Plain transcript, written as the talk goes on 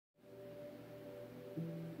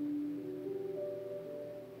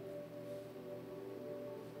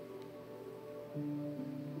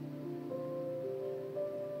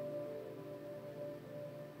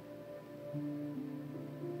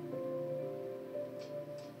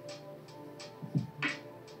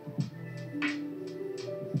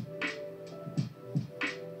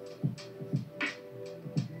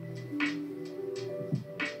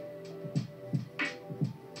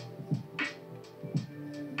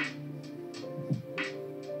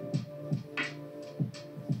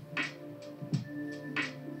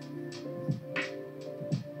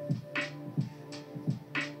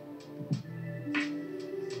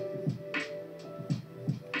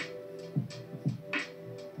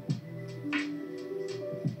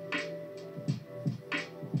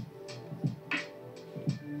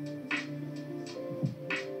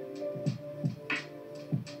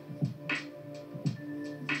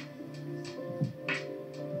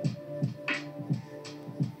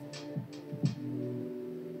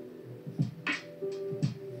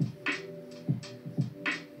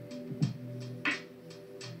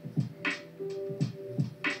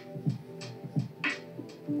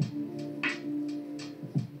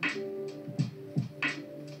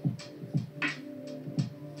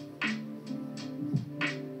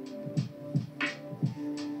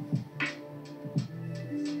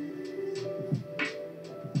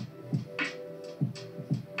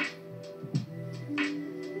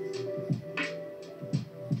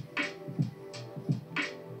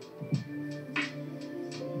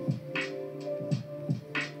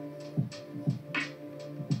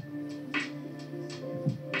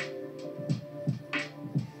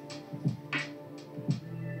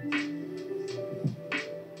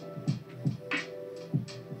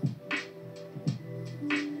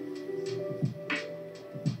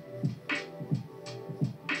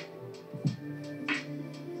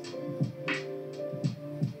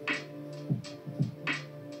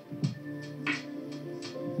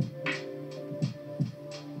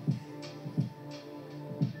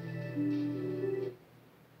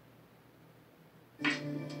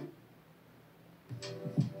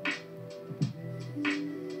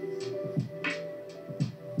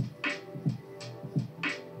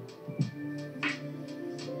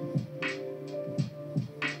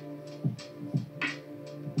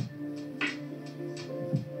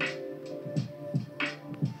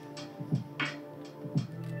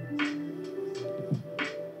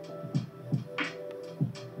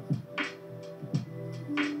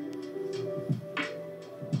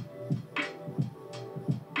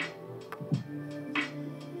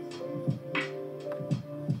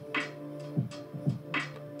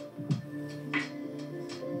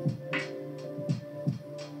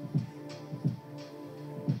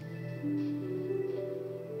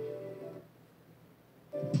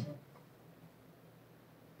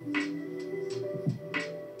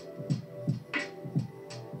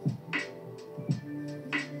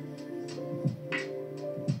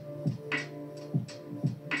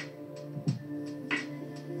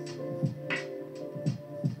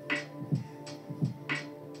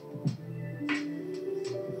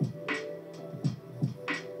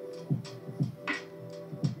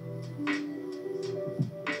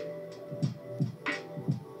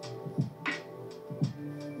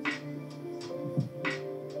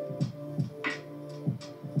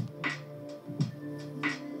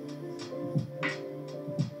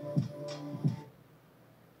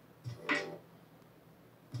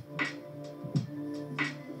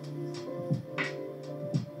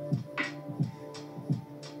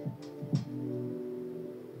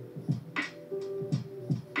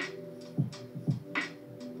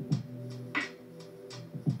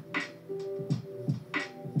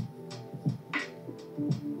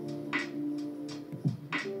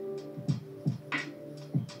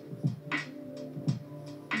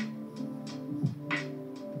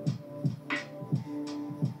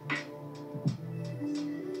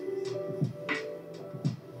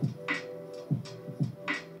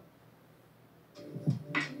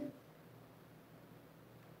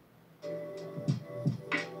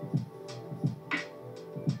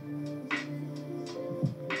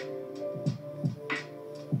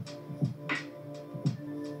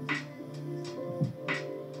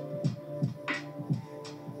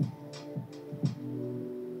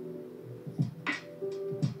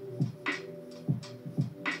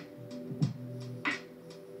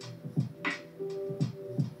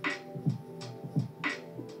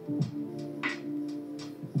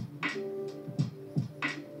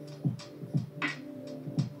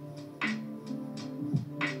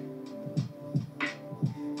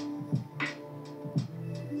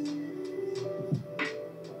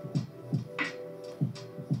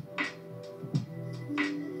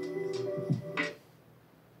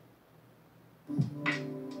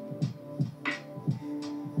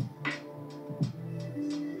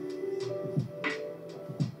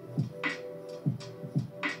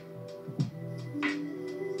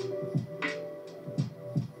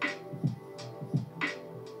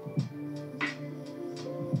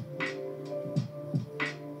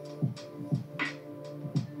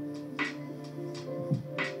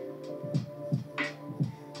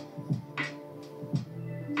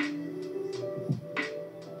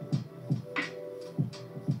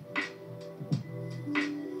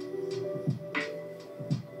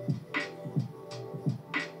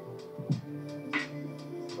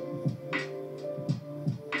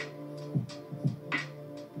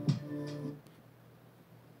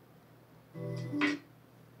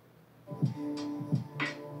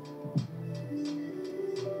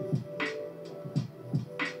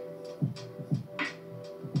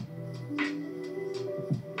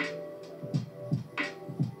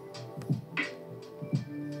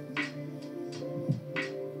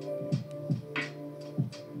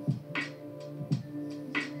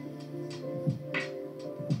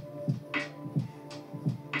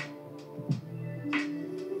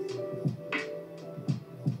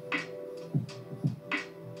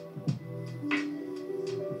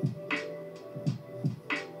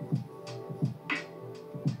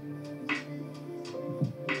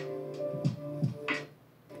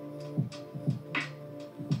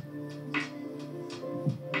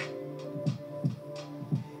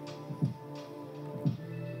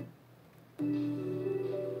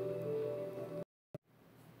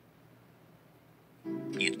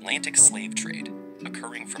The Atlantic slave trade,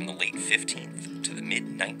 occurring from the late 15th to the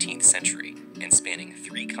mid-19th century and spanning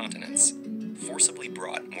 3 continents, forcibly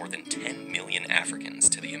brought more than 10 million Africans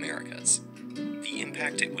to the Americas. The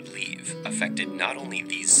impact it would leave affected not only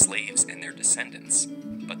these slaves and their descendants,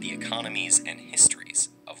 but the economies and histories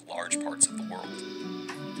of large parts of the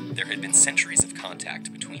world. There had been centuries of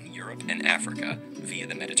contact between Europe and Africa via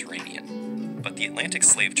the Mediterranean. But the Atlantic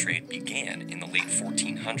slave trade began in the late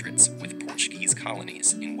 1400s with Portuguese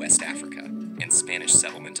colonies in West Africa and Spanish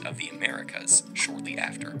settlement of the Americas shortly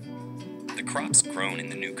after. The crops grown in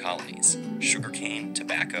the new colonies, sugarcane,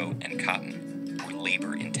 tobacco, and cotton, were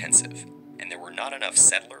labor-intensive, and there were not enough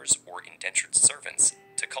settlers or indentured servants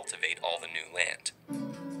to cultivate all the new land.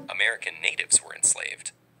 American natives were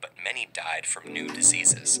enslaved, but many died from new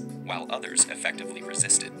diseases, while others effectively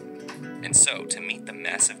resisted. And so, to meet the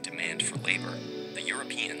massive demand for labor, the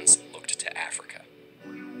Europeans looked to Africa.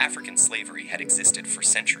 African slavery had existed for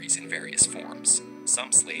centuries in various forms.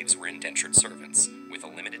 Some slaves were indentured servants, with a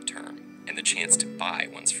limited term and the chance to buy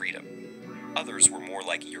one's freedom. Others were more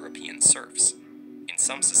like European serfs. In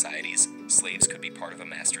some societies, slaves could be part of a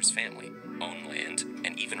master's family, own land,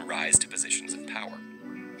 and even rise to positions of power.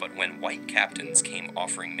 But when white captains came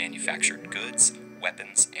offering manufactured goods,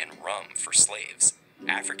 weapons, and rum for slaves,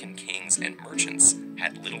 African kings and merchants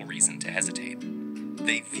had little reason to hesitate.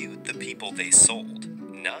 They viewed the people they sold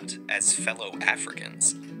not as fellow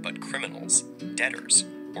Africans, but criminals, debtors,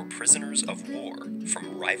 or prisoners of war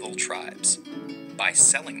from rival tribes. By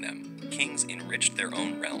selling them, kings enriched their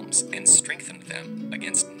own realms and strengthened them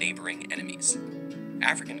against neighboring enemies.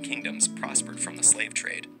 African kingdoms prospered from the slave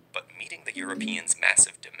trade, but meeting the Europeans'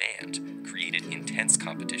 massive demand created intense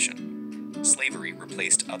competition. Slavery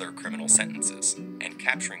replaced other criminal sentences, and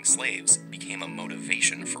capturing slaves became a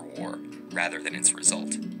motivation for war rather than its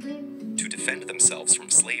result. To defend themselves from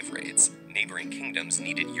slave raids, neighboring kingdoms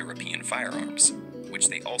needed European firearms, which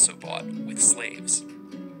they also bought with slaves.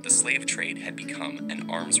 The slave trade had become an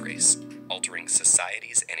arms race, altering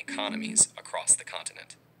societies and economies across the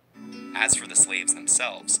continent. As for the slaves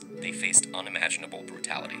themselves, they faced unimaginable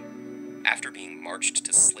brutality. After being marched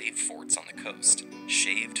to slave forts on the coast,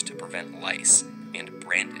 shaved to prevent lice, and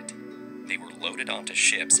branded, they were loaded onto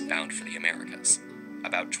ships bound for the Americas.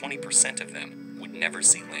 About 20% of them would never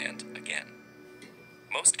see land again.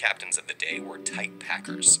 Most captains of the day were tight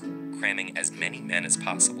packers, cramming as many men as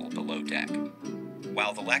possible below deck.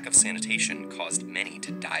 While the lack of sanitation caused many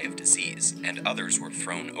to die of disease, and others were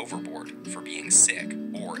thrown overboard for being sick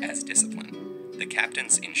or as discipline, the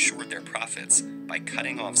captains ensured their profits by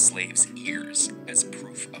cutting off slaves' ears as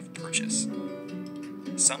proof of purchase.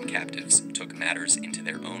 Some captives took matters into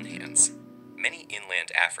their own hands. Many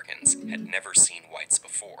inland Africans had never seen whites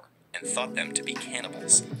before and thought them to be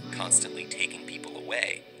cannibals, constantly taking people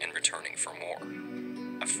away and returning for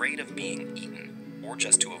more. Afraid of being eaten, or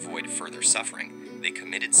just to avoid further suffering, they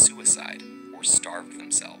committed suicide or starved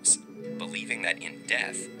themselves, believing that in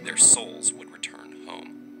death their souls would return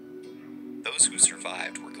home. Those who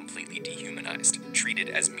survived were completely dehumanized, treated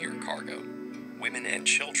as mere cargo. Women and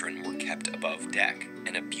children were kept above deck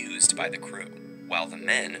and abused by the crew, while the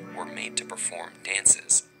men were made to perform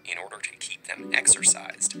dances in order to keep them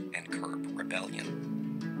exercised and curb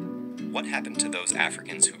rebellion. What happened to those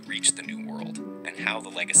Africans who reached the New World, and how the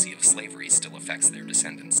legacy of slavery still affects their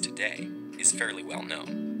descendants today, is fairly well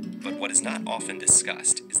known. But what is not often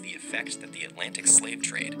discussed is the effect that the Atlantic slave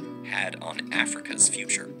trade had on Africa's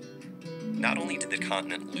future. Not only did the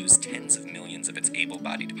continent lose tens of millions of its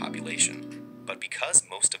able-bodied population, but because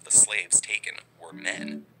most of the slaves taken were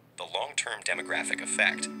men, the long-term demographic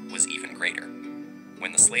effect was even greater.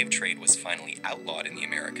 When the slave trade was finally outlawed in the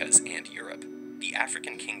Americas and Europe, the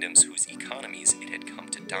African kingdoms whose economies it had come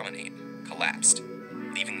to dominate collapsed,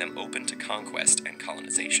 leaving them open to conquest and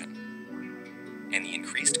colonization. And the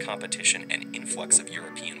increased competition and influx of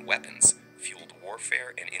European weapons fueled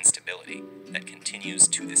warfare and instability that continues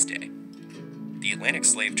to this day. The Atlantic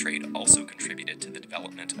slave trade also contributed to the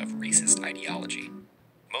development of racist ideology.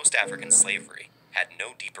 Most African slavery had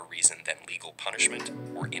no deeper reason than legal punishment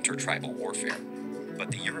or intertribal warfare, but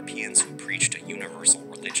the Europeans who preached a universal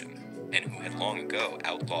religion, and who had long ago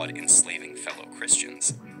outlawed enslaving fellow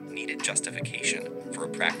Christians, needed justification for a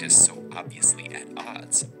practice so obviously at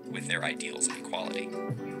odds with their ideals of equality.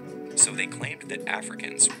 So they claimed that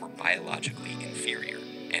Africans were biologically inferior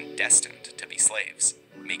and destined to be slaves,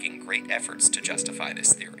 making great efforts to justify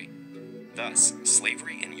this theory. Thus,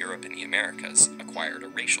 slavery in Europe and the Americas acquired a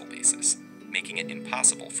racial basis, making it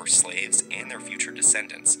impossible for slaves and their future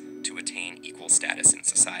descendants to attain equal status in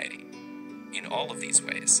society. In all of these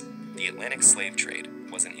ways, the Atlantic slave trade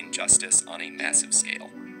was an injustice on a massive scale,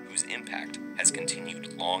 whose impact has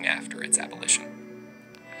continued long after its abolition.